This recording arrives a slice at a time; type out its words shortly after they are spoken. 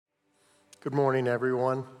Good morning,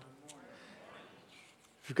 everyone.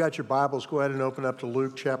 If you've got your Bibles, go ahead and open up to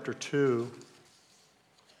Luke chapter 2.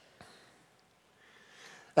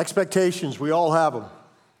 Expectations, we all have them.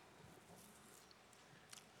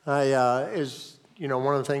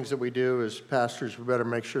 One of the things that we do as pastors, we better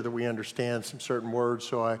make sure that we understand some certain words.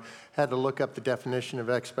 So I had to look up the definition of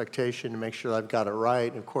expectation to make sure I've got it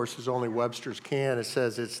right. And of course, as only Webster's can, it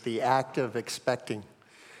says it's the act of expecting.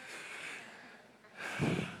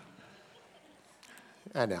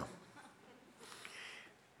 I know.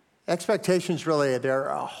 Expectations really, they're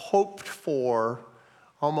hoped for,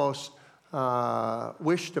 almost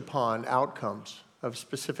wished upon outcomes of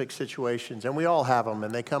specific situations. And we all have them,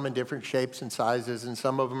 and they come in different shapes and sizes, and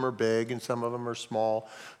some of them are big, and some of them are small.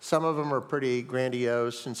 Some of them are pretty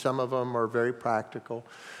grandiose, and some of them are very practical.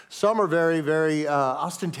 Some are very, very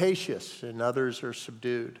ostentatious, and others are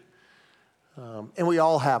subdued. And we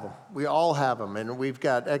all have them. We all have them. And we've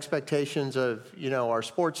got expectations of, our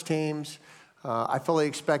sports teams. I fully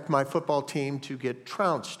expect my football team to get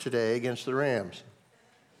trounced today against the Rams.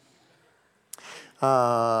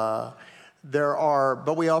 But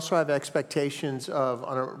we also have expectations of,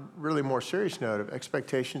 on a really more serious note, of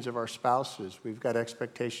expectations of our spouses. We've got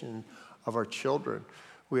expectation of our children.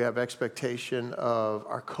 We have expectation of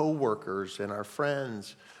our coworkers and our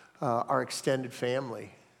friends, our extended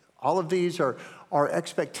family. All of these are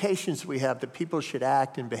expectations we have that people should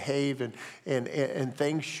act and behave and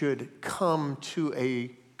things should come to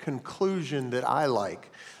a conclusion that I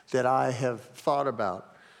like, that I have thought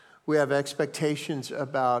about. We have expectations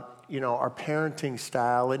about, our parenting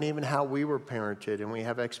style and even how we were parented. And we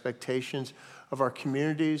have expectations of our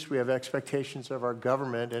communities. We have expectations of our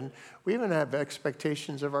government. And we even have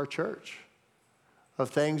expectations of our church, of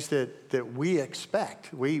things that we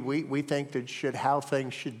expect. We think that how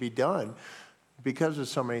things should be done because of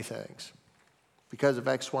so many things, because of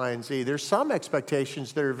X, Y, and Z. There's some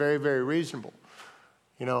expectations that are very, very reasonable.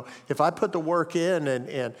 If I put the work in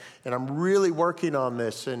and I'm really working on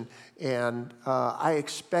this and I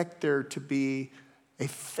expect there to be a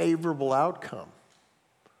favorable outcome.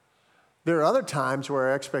 There are other times where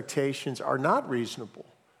our expectations are not reasonable.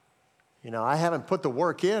 I haven't put the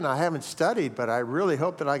work in, I haven't studied, but I really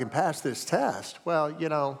hope that I can pass this test. Well, I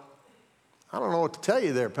don't know what to tell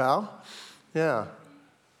you there, pal. Yeah.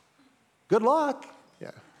 Good luck.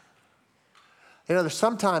 Yeah. There's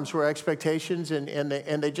sometimes where expectations and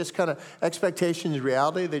they just kind of, expectations and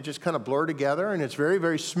reality, they just kind of blur together, and it's very,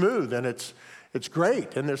 very smooth, and it's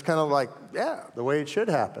great. And there's kind of like, the way it should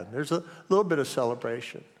happen. There's a little bit of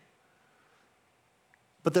celebration.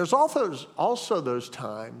 But there's also those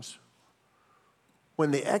times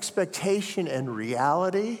when the expectation and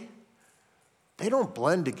reality, they don't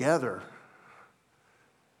blend together.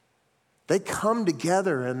 They come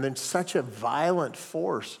together and then such a violent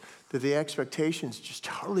force that the expectations just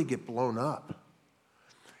totally get blown up.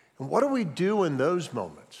 And what do we do in those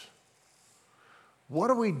moments? What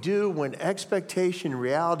do we do when expectation and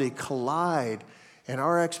reality collide and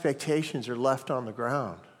our expectations are left on the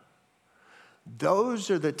ground? Those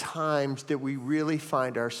are the times that we really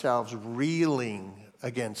find ourselves reeling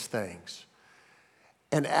against things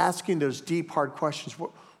and asking those deep, hard questions.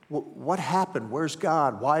 What happened? Where's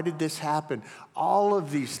God? Why did this happen? All of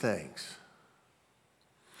these things.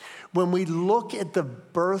 When we look at the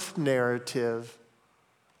birth narrative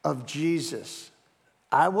of Jesus,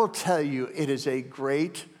 I will tell you it is a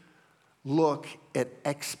great look at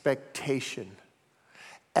expectation.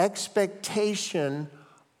 Expectation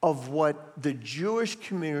of what the Jewish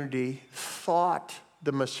community thought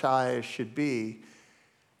the Messiah should be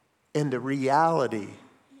and the reality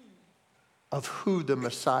of who the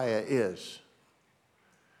Messiah is.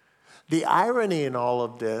 The irony in all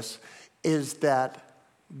of this is that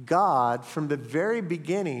God, from the very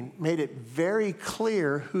beginning, made it very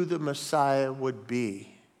clear who the Messiah would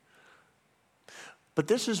be. But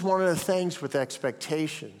this is one of the things with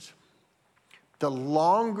expectations. The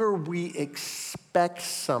longer we expect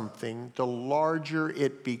something, the larger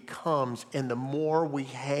it becomes, and the more we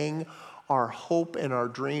hang our hope and our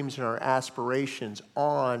dreams and our aspirations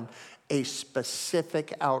on a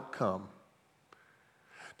specific outcome.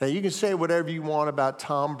 Now, you can say whatever you want about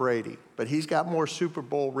Tom Brady, but he's got more Super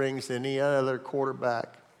Bowl rings than any other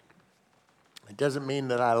quarterback. It doesn't mean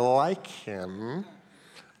that I like him,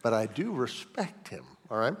 but I do respect him,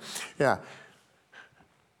 all right? Yeah.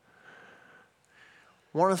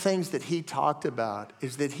 One of the things that he talked about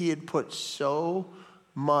is that he had put so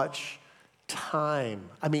much time,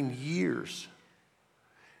 years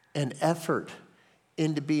and effort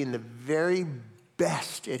into being the very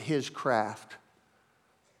best at his craft.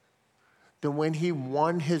 That when he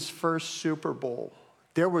won his first Super Bowl,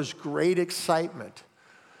 There was great excitement.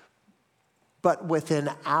 But within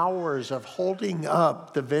hours of holding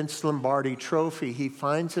up the Vince Lombardi trophy, he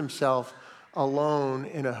finds himself alone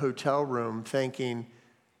in a hotel room thinking,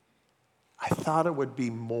 I thought it would be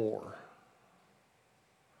more.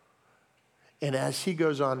 And as he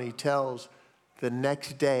goes on, he tells, the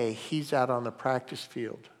next day he's out on the practice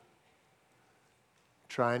field,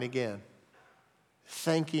 trying again,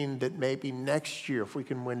 thinking that maybe next year, if we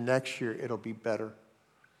can win next year, it'll be better.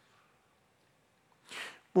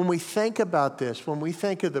 When we think about this, when we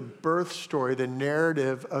think of the birth story, the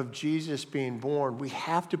narrative of Jesus being born, we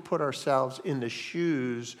have to put ourselves in the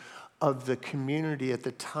shoes of the community at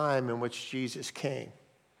the time in which Jesus came.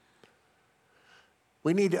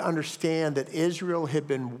 We need to understand that Israel had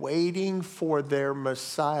been waiting for their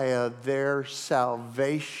Messiah, their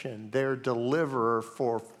salvation, their deliverer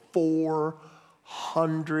for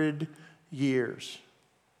 400 years.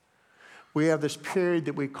 We have this period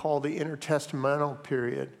that we call the intertestamental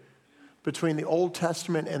period between the Old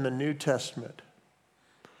Testament and the New Testament,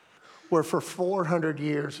 where for 400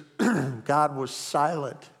 years, God was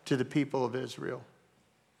silent to the people of Israel.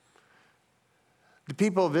 The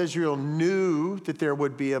people of Israel knew that there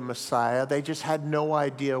would be a Messiah. They just had no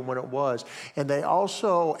idea when it was. And they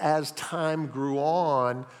also, as time grew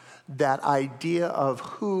on, that idea of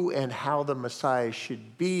who and how the Messiah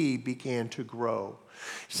should be began to grow.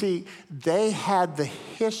 See, they had the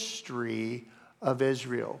history of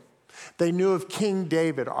Israel. They knew of King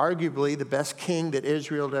David, arguably the best king that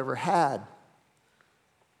Israel had ever had.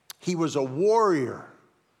 He was a warrior.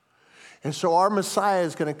 And so our Messiah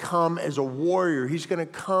is going to come as a warrior. He's going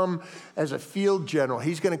to come as a field general.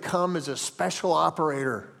 He's going to come as a special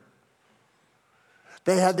operator.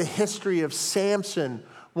 They had the history of Samson,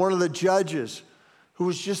 one of the judges, who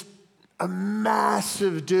was just a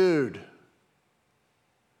massive dude.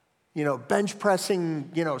 Bench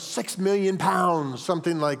pressing, 6 million pounds,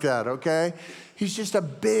 something like that, okay? He's just a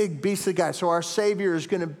big, beastly guy. So our Savior is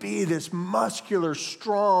going to be this muscular,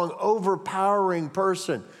 strong, overpowering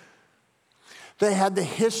person. They had the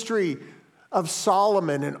history of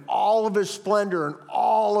Solomon and all of his splendor and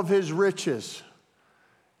all of his riches.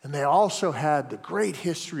 And they also had the great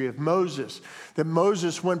history of Moses, that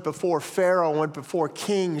Moses went before Pharaoh, went before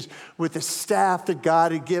kings with the staff that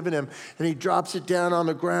God had given him, and he drops it down on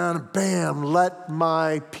the ground, and bam, let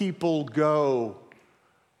my people go.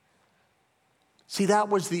 See, that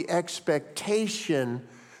was the expectation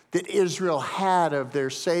that Israel had of their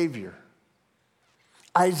Savior.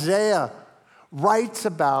 Isaiah writes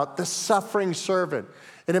about the suffering servant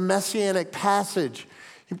in a messianic passage.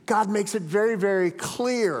 God makes it very, very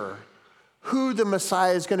clear who the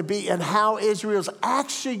Messiah is going to be and how Israel's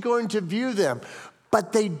actually going to view them.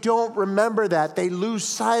 But they don't remember that. They lose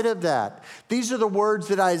sight of that. These are the words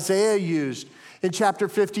that Isaiah used in chapter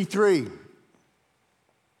 53.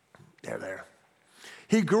 They're there.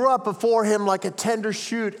 He grew up before him like a tender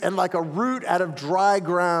shoot and like a root out of dry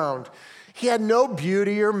ground. He had no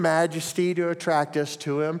beauty or majesty to attract us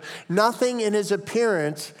to him, nothing in his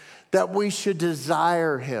appearance that we should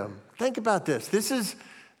desire him. Think about this. This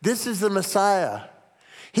is the Messiah.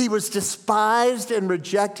 He was despised and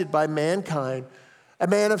rejected by mankind, a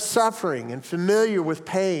man of suffering and familiar with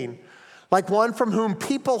pain, like one from whom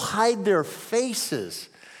people hide their faces.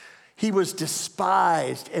 He was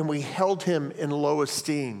despised, and we held him in low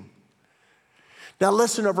esteem. Now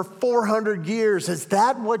listen, over 400 years, is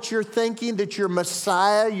that what you're thinking that your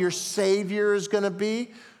Messiah, your Savior is going to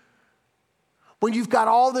be? When you've got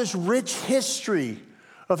all this rich history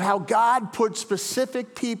of how God put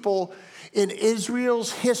specific people in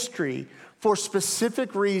Israel's history for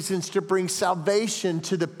specific reasons to bring salvation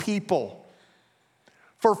to the people.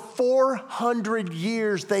 For 400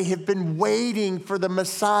 years, they have been waiting for the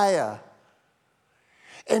Messiah.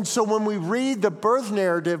 And so when we read the birth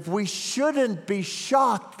narrative, we shouldn't be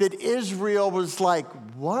shocked that Israel was like,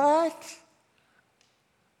 what?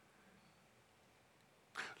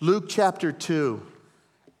 Luke chapter 2.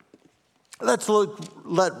 Let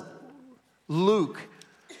Luke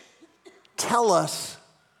tell us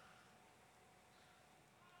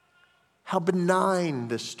how benign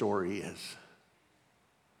this story is.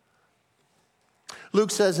 Luke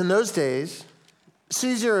says, in those days,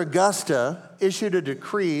 Caesar Augusta issued a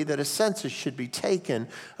decree that a census should be taken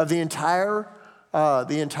of the entire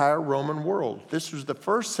Roman world. This was the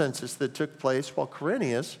first census that took place while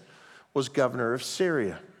Quirinius was governor of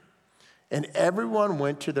Syria. And everyone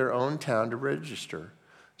went to their own town to register.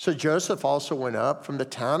 So Joseph also went up from the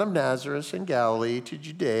town of Nazareth in Galilee to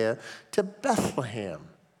Judea to Bethlehem,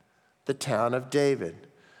 the town of David,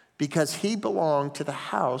 because he belonged to the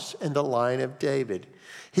house and the line of David.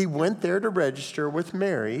 He went there to register with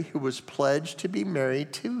Mary, who was pledged to be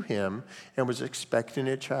married to him and was expecting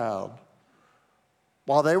a child.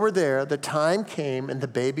 While they were there, the time came and the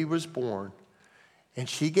baby was born, and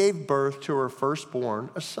she gave birth to her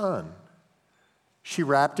firstborn, a son. She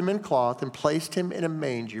wrapped him in cloth and placed him in a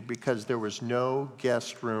manger because there was no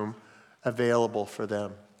guest room available for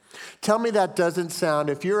them. Tell me that doesn't sound,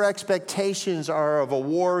 if your expectations are of a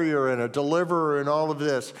warrior and a deliverer and all of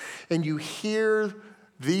this, and you hear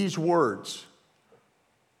these words,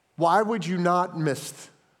 why would you not miss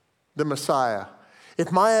the Messiah?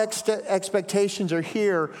 If my expectations are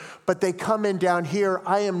here, but they come in down here,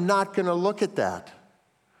 I am not going to look at that.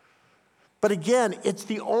 But again, it's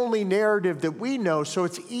the only narrative that we know, so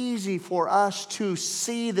it's easy for us to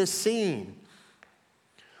see the scene.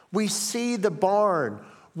 We see the barn.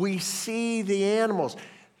 We see the animals.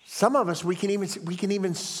 Some of us, we can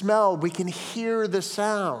even smell, we can hear the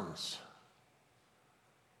sounds.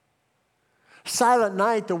 Silent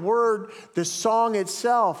Night, the song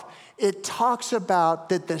itself, it talks about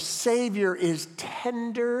that the Savior is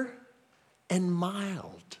tender and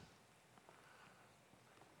mild.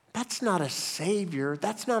 That's not a savior.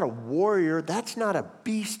 That's not a warrior. That's not a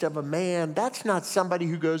beast of a man. That's not somebody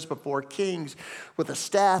who goes before kings with a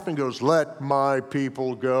staff and goes, "Let my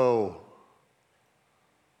people go."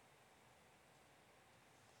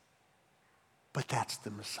 But that's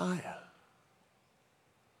the Messiah.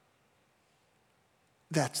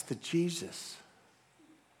 That's the Jesus.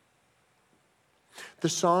 The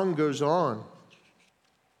song goes on.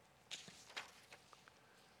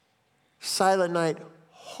 Silent night,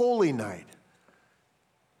 holy night.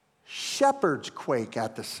 Shepherds quake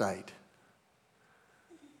at the sight.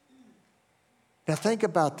 Now think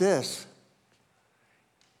about this.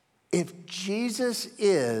 If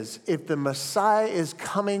the Messiah is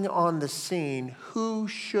coming on the scene, who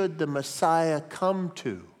should the Messiah come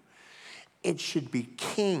to? It should be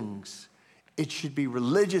kings. It should be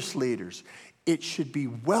religious leaders. It should be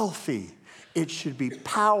wealthy. It should be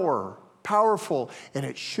powerful, and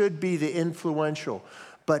it should be the influential.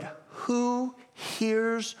 But who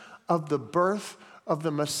hears of the birth of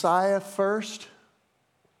the Messiah first?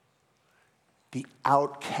 The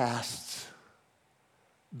outcasts,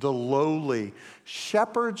 the lowly.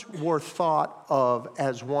 Shepherds were thought of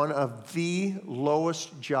as one of the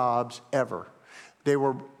lowest jobs ever. They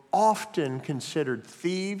were often considered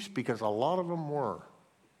thieves because a lot of them were.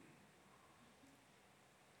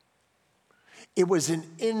 It was an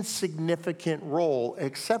insignificant role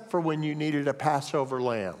except for when you needed a Passover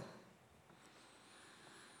lamb.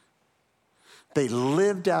 They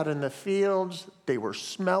lived out in the fields. They were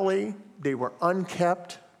smelly. They were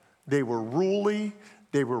unkept. They were ruly.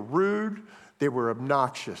 They were rude. They were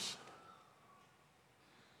obnoxious.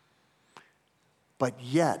 But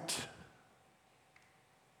yet,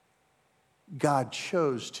 God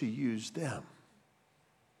chose to use them.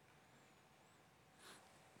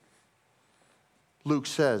 Luke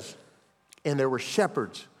says, and there were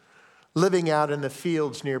shepherds living out in the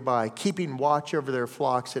fields nearby, keeping watch over their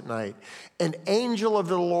flocks at night. An angel of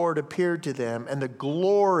the Lord appeared to them, and the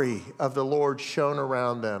glory of the Lord shone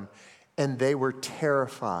around them, and they were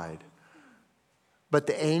terrified. But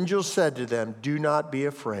the angel said to them, "Do not be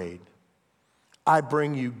afraid. I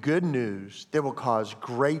bring you good news that will cause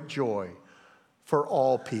great joy for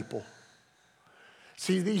all people."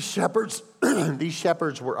 See, these shepherds, these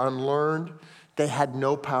shepherds were unlearned. They had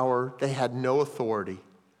no power. They had no authority.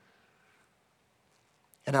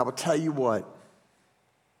 And I will tell you what,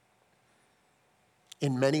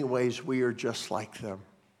 in many ways, we are just like them.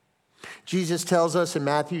 Jesus tells us in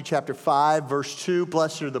Matthew chapter 5, verse 2,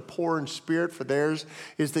 "Blessed are the poor in spirit, for theirs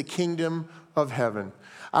is the kingdom of heaven."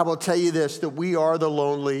 I will tell you this, that we are the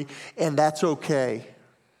lonely, and that's okay.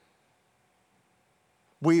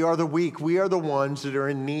 We are the weak. We are the ones that are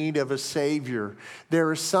in need of a Savior.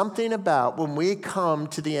 There is something about when we come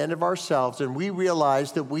to the end of ourselves and we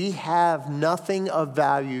realize that we have nothing of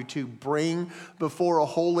value to bring before a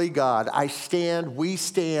holy God. We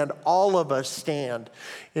stand, all of us stand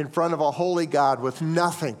in front of a holy God with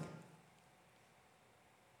nothing.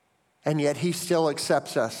 And yet He still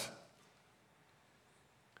accepts us.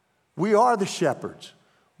 We are the shepherds.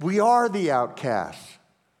 We are the outcasts.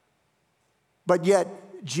 But yet,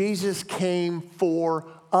 Jesus came for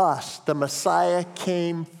us. The Messiah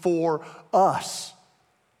came for us.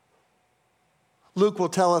 Luke will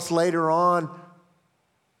tell us later on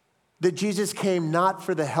that Jesus came not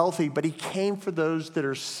for the healthy, but He came for those that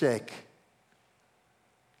are sick.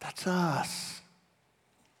 That's us.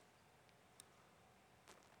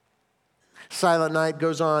 Silent Night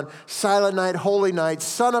goes on. Silent night, holy night,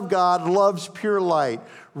 Son of God loves pure light.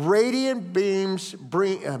 Radiant beams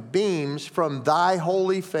from thy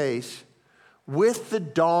holy face with the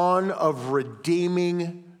dawn of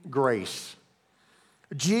redeeming grace.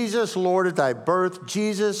 Jesus, Lord, at thy birth.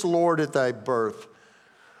 Jesus, Lord, at thy birth.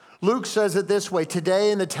 Luke says it this way.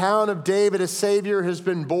 Today in the town of David, a Savior has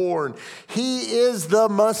been born. He is the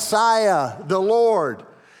Messiah, the Lord.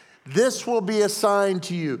 This will be a sign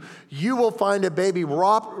to you. You will find a baby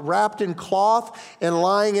wrapped in cloth and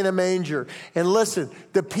lying in a manger. And listen,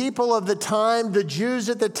 the people of the time, the Jews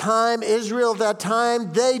at the time, Israel at that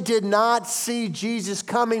time, they did not see Jesus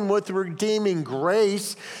coming with redeeming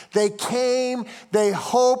grace. They came, they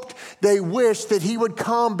hoped, they wished that he would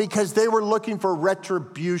come because they were looking for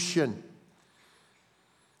retribution.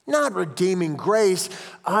 Not redeeming grace.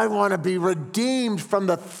 I want to be redeemed from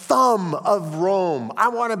the thumb of Rome. I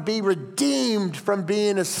want to be redeemed from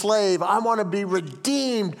being a slave. I want to be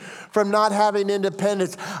redeemed from not having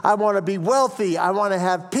independence. I want to be wealthy. I want to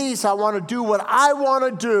have peace. I want to do what I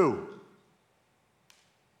want to do.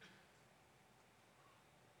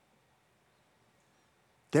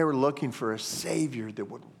 They were looking for a Savior that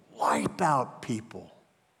would wipe out people.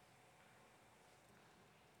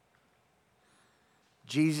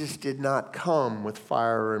 Jesus did not come with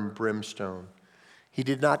fire and brimstone. He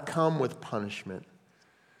did not come with punishment.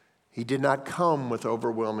 He did not come with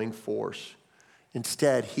overwhelming force.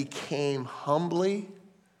 Instead, he came humbly.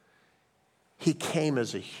 He came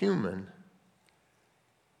as a human.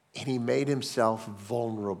 And he made himself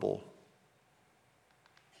vulnerable.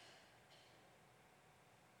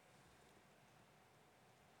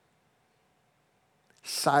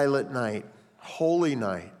 Silent night, holy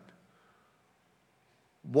night.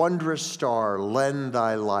 Wondrous star, lend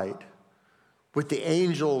thy light. With the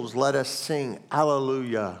angels, let us sing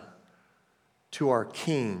Alleluia to our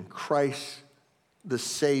King. Christ the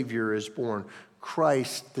Savior is born.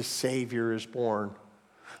 Christ the Savior is born.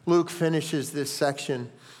 Luke finishes this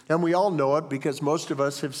section, and we all know it because most of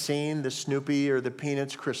us have seen the Snoopy or the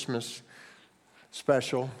Peanuts Christmas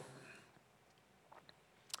special.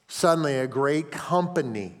 Suddenly, a great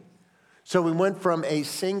company. So we went from a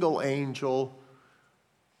single angel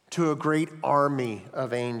to a great army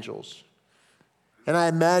of angels. And I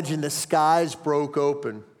imagine the skies broke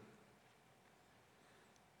open.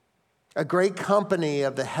 A great company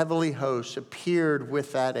of the heavenly hosts appeared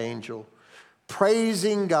with that angel,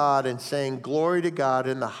 praising God and saying, "Glory to God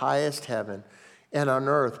in the highest heaven, and on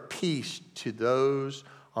earth peace to those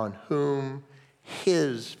on whom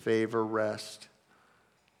his favor rests."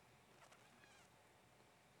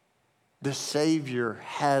 The Savior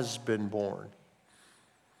has been born.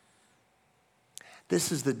 This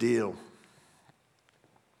is the deal.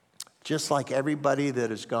 Just like everybody that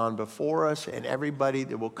has gone before us and everybody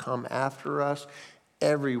that will come after us,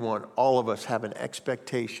 everyone, all of us have an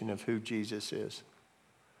expectation of who Jesus is.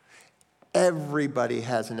 Everybody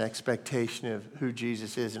has an expectation of who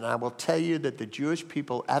Jesus is. And I will tell you that the Jewish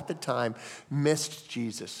people at the time missed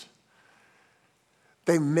Jesus.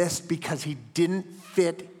 They missed because he didn't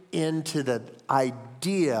fit into the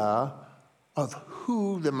idea of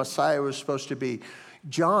who the Messiah was supposed to be.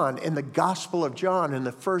 John, in the Gospel of John, in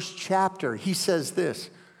the first chapter, he says this: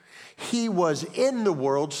 "He was in the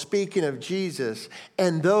world," speaking of Jesus,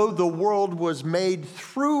 "and though the world was made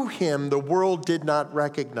through him, the world did not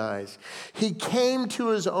recognize. He came to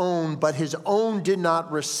his own, but his own did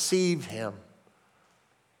not receive him."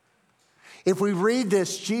 If we read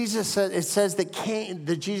this, it says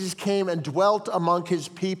that Jesus came and dwelt among his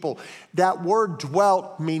people. That word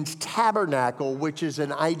dwelt means tabernacle, which is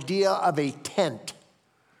an idea of a tent.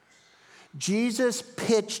 Jesus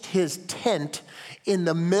pitched his tent in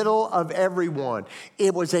the middle of everyone.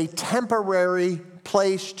 It was a temporary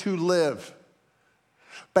place to live.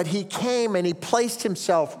 But he came and he placed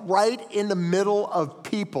himself right in the middle of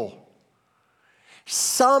people.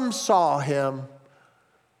 Some saw him,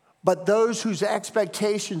 but those whose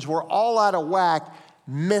expectations were all out of whack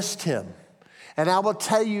missed him. And I will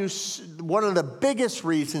tell you, one of the biggest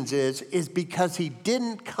reasons is because he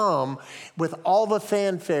didn't come with all the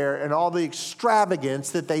fanfare and all the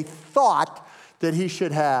extravagance that they thought that he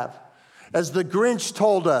should have. As the Grinch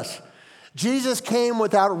told us, Jesus came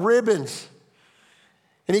without ribbons.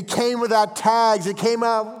 And he came without tags. It came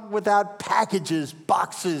out without packages,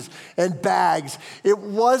 boxes, and bags. It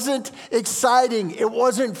wasn't exciting. It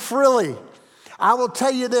wasn't frilly. I will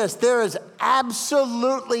tell you this, there is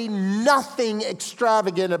absolutely nothing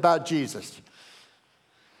extravagant about Jesus.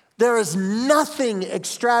 There is nothing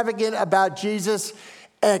extravagant about Jesus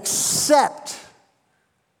except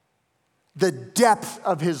the depth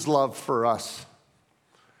of his love for us.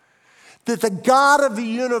 that the God of the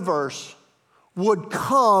universe would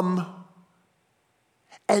come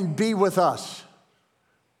and be with us.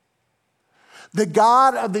 The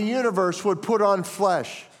God of the universe would put on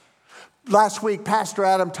flesh. Last week, Pastor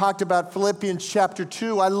Adam talked about Philippians chapter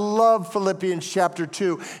 2. I love Philippians chapter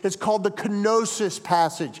 2. It's called the kenosis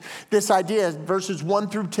passage. This idea, verses 1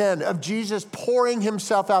 through 10, of Jesus pouring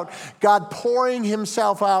himself out, God pouring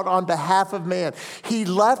himself out on behalf of man. He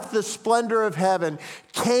left the splendor of heaven,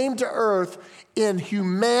 came to earth in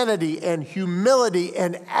humanity and humility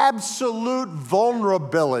and absolute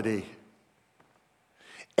vulnerability,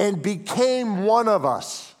 and became one of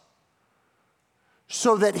us,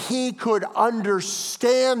 so that he could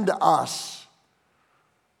understand us,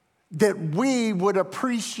 that we would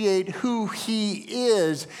appreciate who he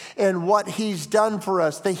is and what he's done for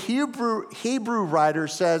us. The Hebrew writer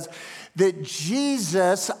says that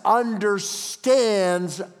Jesus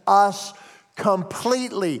understands us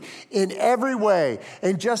completely in every way.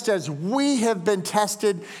 And just as we have been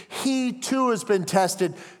tested, he too has been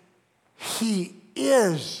tested. He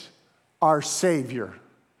is our Savior.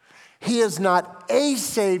 He is not a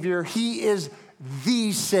Savior, he is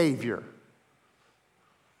the Savior.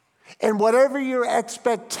 And whatever your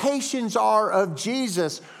expectations are of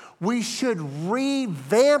Jesus, we should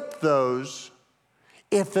revamp those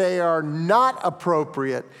if they are not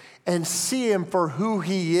appropriate and see him for who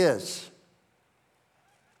he is.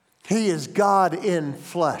 He is God in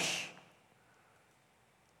flesh.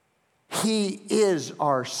 He is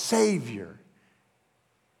our Savior.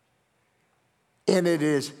 And it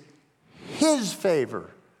is his favor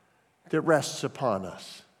that rests upon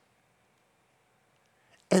us.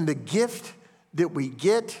 And the gift that we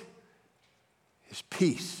get is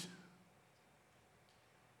peace.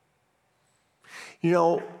 You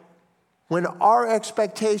know, when our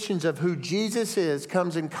expectations of who Jesus is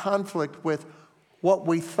comes in conflict with what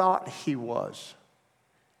we thought he was,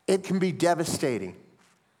 it can be devastating.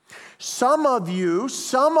 Some of you,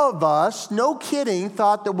 some of us, no kidding,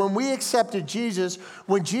 thought that when we accepted Jesus,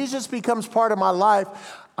 when Jesus becomes part of my life,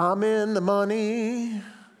 I'm in the money.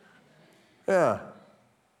 Yeah.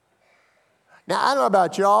 Now, I don't know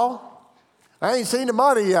about y'all. I ain't seen the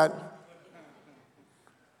money yet.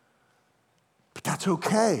 But that's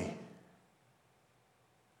okay.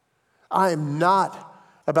 I am not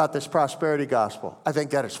about this prosperity gospel. I think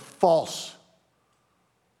that is false.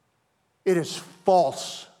 It is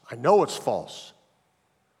false. I know it's false.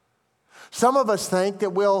 Some of us think that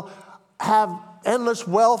we'll have endless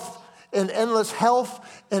wealth and endless health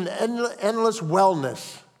and endless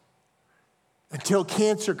wellness until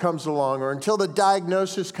cancer comes along or until the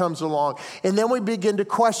diagnosis comes along. And then we begin to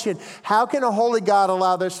question, how can a holy God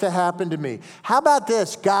allow this to happen to me? How about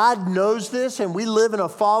this? God knows this, and we live in a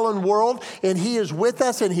fallen world, and he is with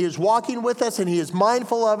us, and he is walking with us, and he is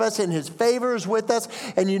mindful of us, and his favor is with us.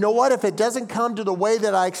 And you know what? If it doesn't come to the way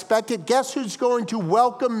that I expected, guess who's going to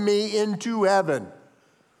welcome me into heaven?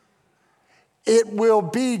 It will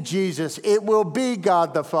be Jesus. It will be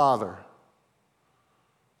God the Father.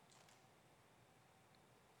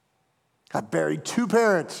 I buried 2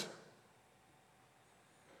 parents.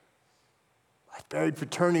 I buried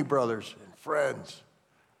fraternity brothers and friends.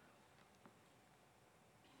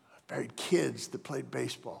 I buried kids that played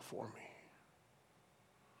baseball for me.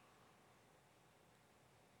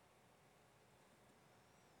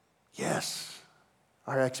 Yes,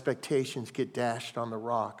 our expectations get dashed on the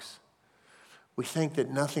rocks. We think that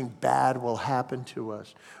nothing bad will happen to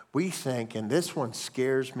us. We think, and this one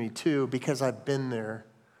scares me too because I've been there,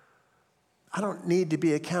 I don't need to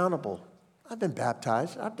be accountable. I've been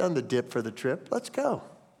baptized. I've done the dip for the trip. Let's go.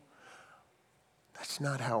 That's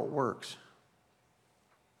not how it works.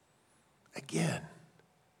 Again,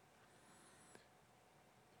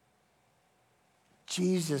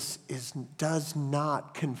 Jesus does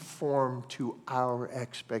not conform to our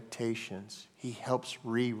expectations. He helps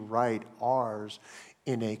rewrite ours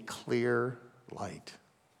in a clear light.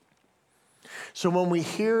 So when we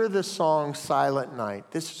hear the song Silent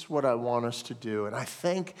Night, this is what I want us to do. And I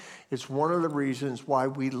think it's one of the reasons why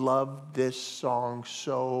we love this song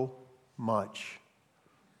so much.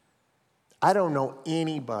 I don't know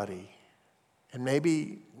anybody, and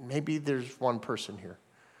maybe there's one person here.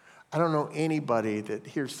 I don't know anybody that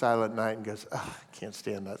hears Silent Night and goes, I can't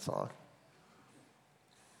stand that song.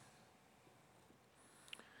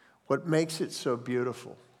 What makes it so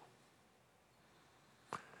beautiful,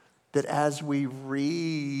 that as we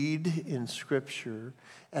read in Scripture,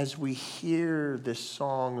 as we hear this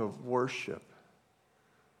song of worship,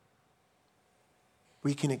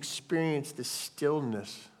 we can experience the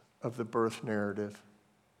stillness of the birth narrative.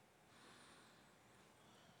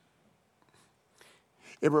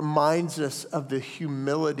 It reminds us of the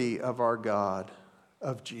humility of our God,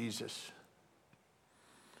 of Jesus.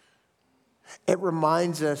 It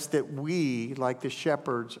reminds us that we, like the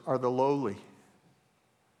shepherds, are the lowly.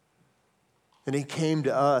 And he came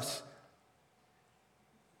to us.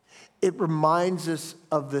 It reminds us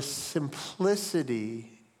of the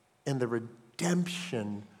simplicity and the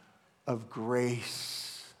redemption of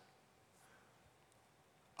grace.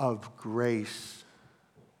 Of grace.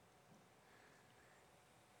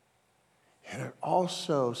 And it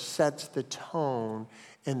also sets the tone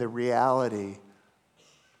and the reality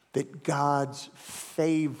that God's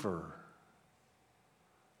favor,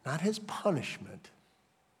 not his punishment,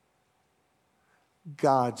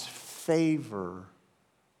 God's favor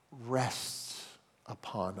rests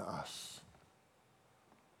upon us.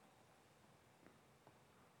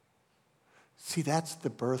 See, that's the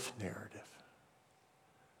birth narrative.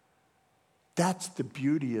 That's the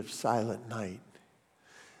beauty of Silent Night.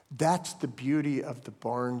 That's the beauty of the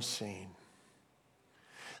barn scene.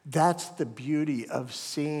 That's the beauty of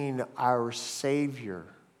seeing our Savior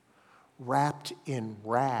wrapped in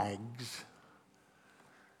rags,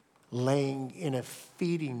 laying in a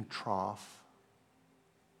feeding trough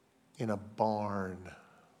in a barn.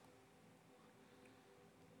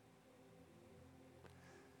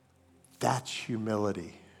 That's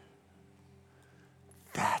humility.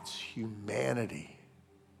 That's humanity.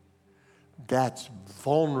 That's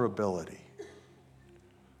vulnerability.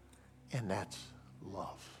 And that's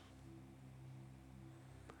love.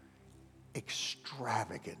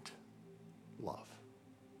 Extravagant love.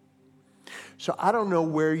 So I don't know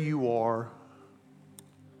where you are.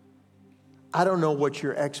 I don't know what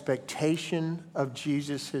your expectation of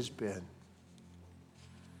Jesus has been.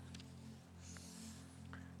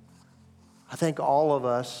 I think all of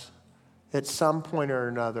us, at some point or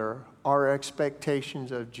another, our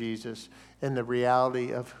expectations of Jesus and the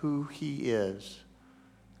reality of who he is,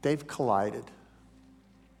 they've collided.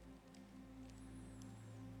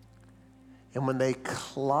 And when they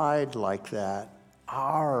collide like that,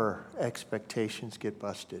 our expectations get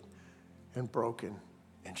busted and broken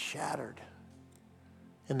and shattered.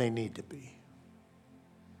 And they need to be.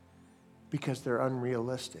 Because they're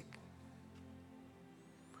unrealistic.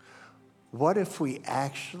 What if we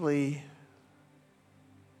actually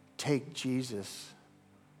take Jesus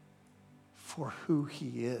for who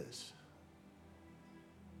he is?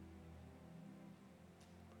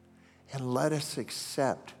 And let us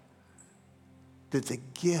accept that the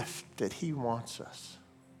gift that he wants us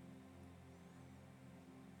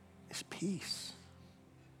is peace.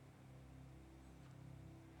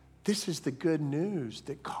 This is the good news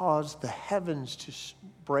that caused the heavens to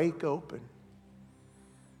break open,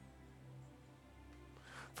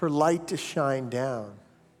 for light to shine down,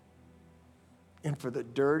 and for the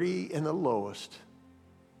dirty and the lowest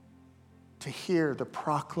to hear the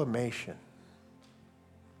proclamation.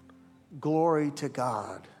 Glory to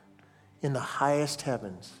God in the highest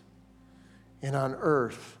heavens, and on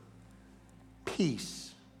earth,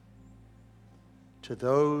 peace to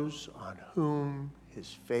those on whom his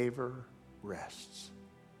favor rests.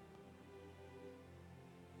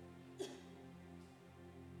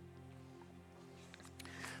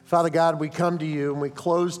 Father God, we come to you and we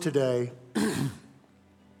close today,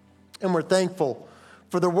 and we're thankful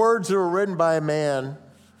for the words that were written by a man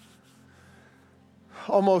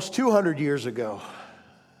almost 200 years ago,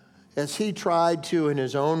 as he tried to, in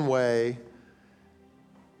his own way,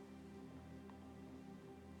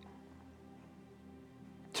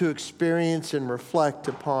 to experience and reflect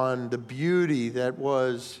upon the beauty that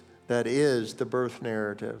is the birth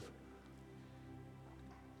narrative.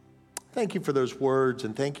 Thank you for those words,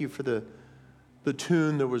 and thank you for the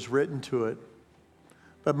tune that was written to it.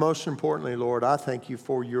 But most importantly, Lord, I thank you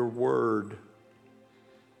for your word.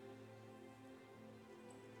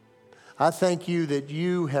 I thank you that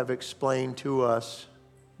you have explained to us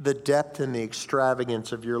the depth and the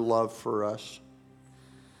extravagance of your love for us.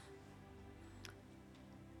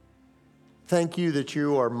 Thank you that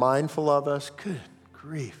you are mindful of us. Good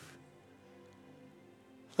grief.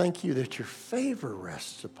 Thank you that your favor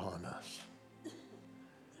rests upon us.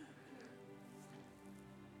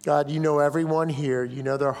 God, you know everyone here. You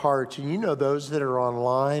know their hearts, and you know those that are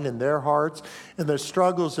online and their hearts and the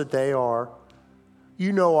struggles that they are.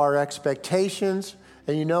 You know our expectations,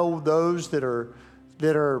 and you know those that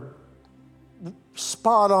are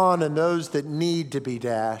spot on and those that need to be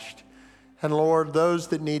dashed. And Lord, those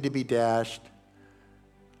that need to be dashed,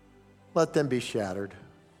 let them be shattered.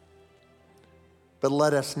 But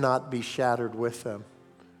let us not be shattered with them.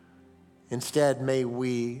 Instead, may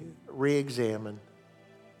we re-examine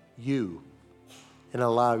you and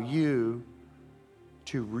allow you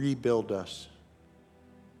to rebuild us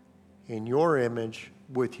in your image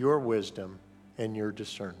with your wisdom and your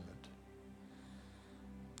discernment.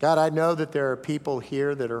 God, I know that there are people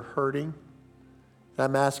here that are hurting.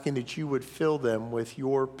 I'm asking that you would fill them with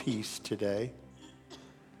your peace today.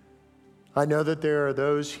 I know that there are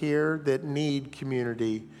those here that need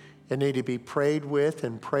community and need to be prayed with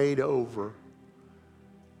and prayed over.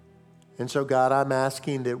 And so, God, I'm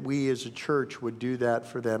asking that we as a church would do that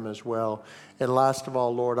for them as well. And last of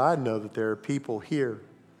all, Lord, I know that there are people here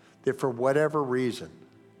that for whatever reason,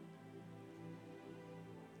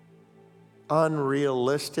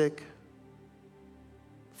 unrealistic,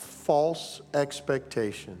 false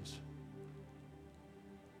expectations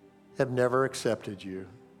have never accepted you.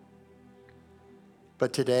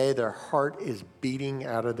 But today their heart is beating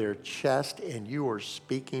out of their chest and you are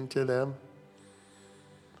speaking to them.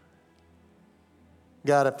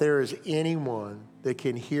 God, if there is anyone that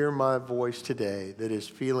can hear my voice today that is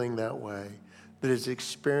feeling that way, that is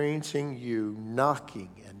experiencing you knocking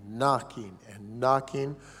and knocking and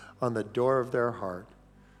knocking on the door of their heart,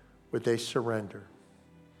 would they surrender?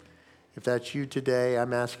 If that's you today,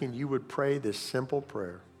 I'm asking you would pray this simple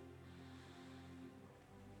prayer.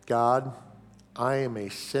 God, I am a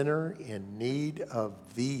sinner in need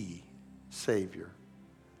of thee, Savior.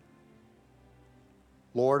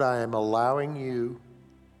 Lord, I am allowing you,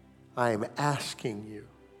 I am asking you,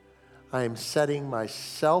 I am setting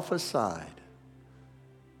myself aside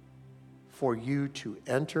for you to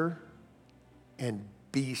enter and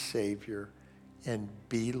be Savior and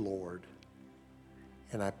be Lord.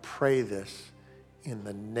 And I pray this in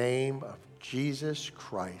the name of Jesus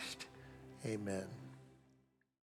Christ. Amen.